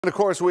And of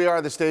course, we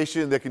are the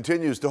station that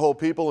continues to hold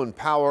people in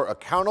power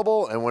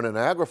accountable. And when a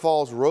Niagara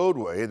Falls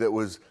roadway that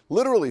was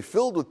literally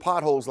filled with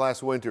potholes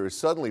last winter is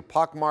suddenly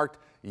pockmarked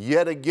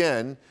yet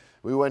again,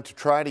 we went to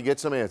try to get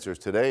some answers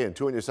today. And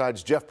 2 on your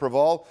side's Jeff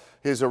Preval.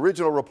 His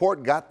original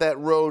report got that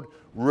road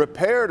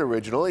repaired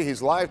originally.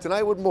 He's live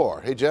tonight with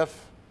more. Hey,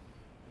 Jeff.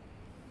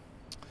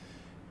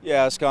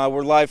 Yeah, Scott,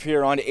 we're live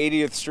here on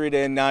 80th Street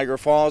in Niagara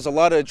Falls. A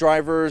lot of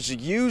drivers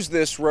use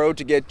this road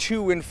to get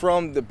to and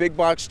from the big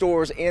box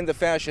stores and the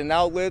fashion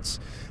outlets.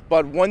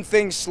 But one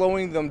thing's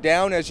slowing them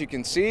down, as you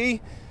can see,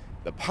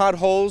 the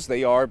potholes,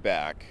 they are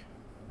back.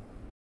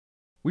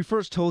 We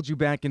first told you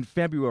back in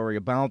February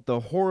about the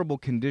horrible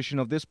condition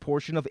of this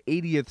portion of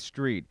 80th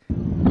Street.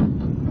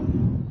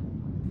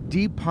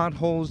 Deep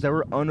potholes that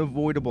were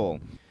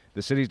unavoidable.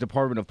 The city's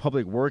Department of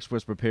Public Works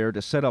was prepared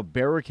to set up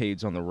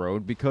barricades on the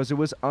road because it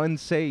was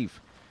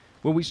unsafe.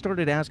 When we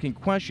started asking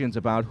questions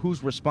about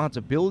whose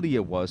responsibility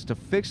it was to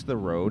fix the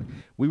road,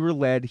 we were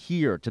led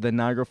here to the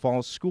Niagara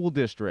Falls School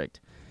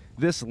District.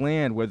 This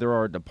land, where there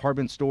are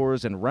department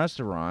stores and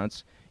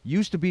restaurants,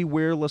 used to be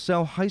where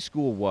LaSalle High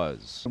School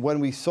was.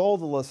 When we sold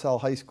the LaSalle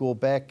High School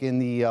back in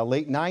the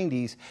late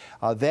 90s,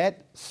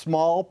 that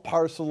small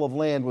parcel of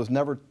land was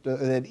never,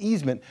 that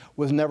easement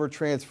was never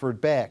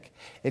transferred back.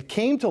 It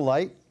came to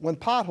light when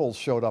potholes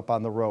showed up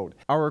on the road.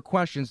 Our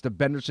questions to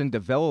Benderson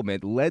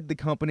Development led the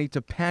company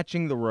to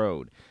patching the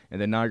road,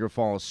 and the Niagara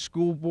Falls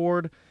School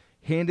Board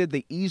handed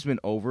the easement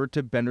over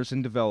to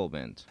Benderson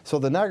Development. So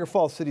the Niagara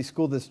Falls City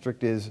School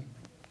District is,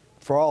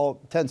 for all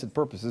intents and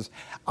purposes,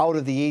 out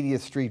of the 80th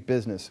Street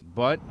business.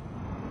 But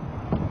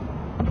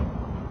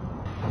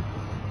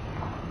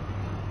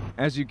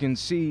as you can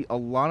see, a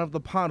lot of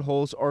the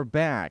potholes are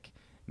back.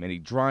 Many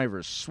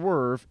drivers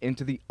swerve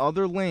into the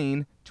other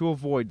lane to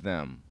avoid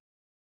them.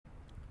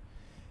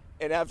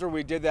 And after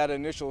we did that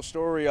initial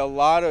story, a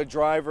lot of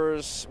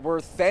drivers were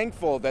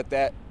thankful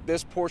that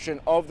this portion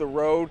of the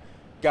road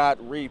got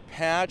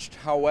repatched.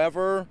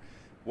 However,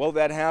 will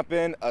that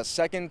happen a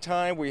second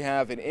time? We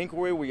have an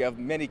inquiry. We have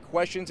many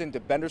questions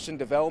into Benderson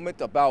Development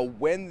about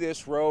when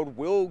this road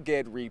will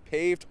get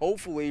repaved,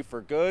 hopefully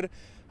for good.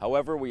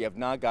 However, we have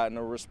not gotten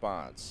a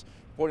response.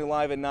 Reporting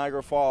live in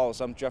Niagara Falls,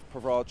 I'm Jeff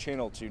Preval,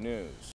 Channel 2 News.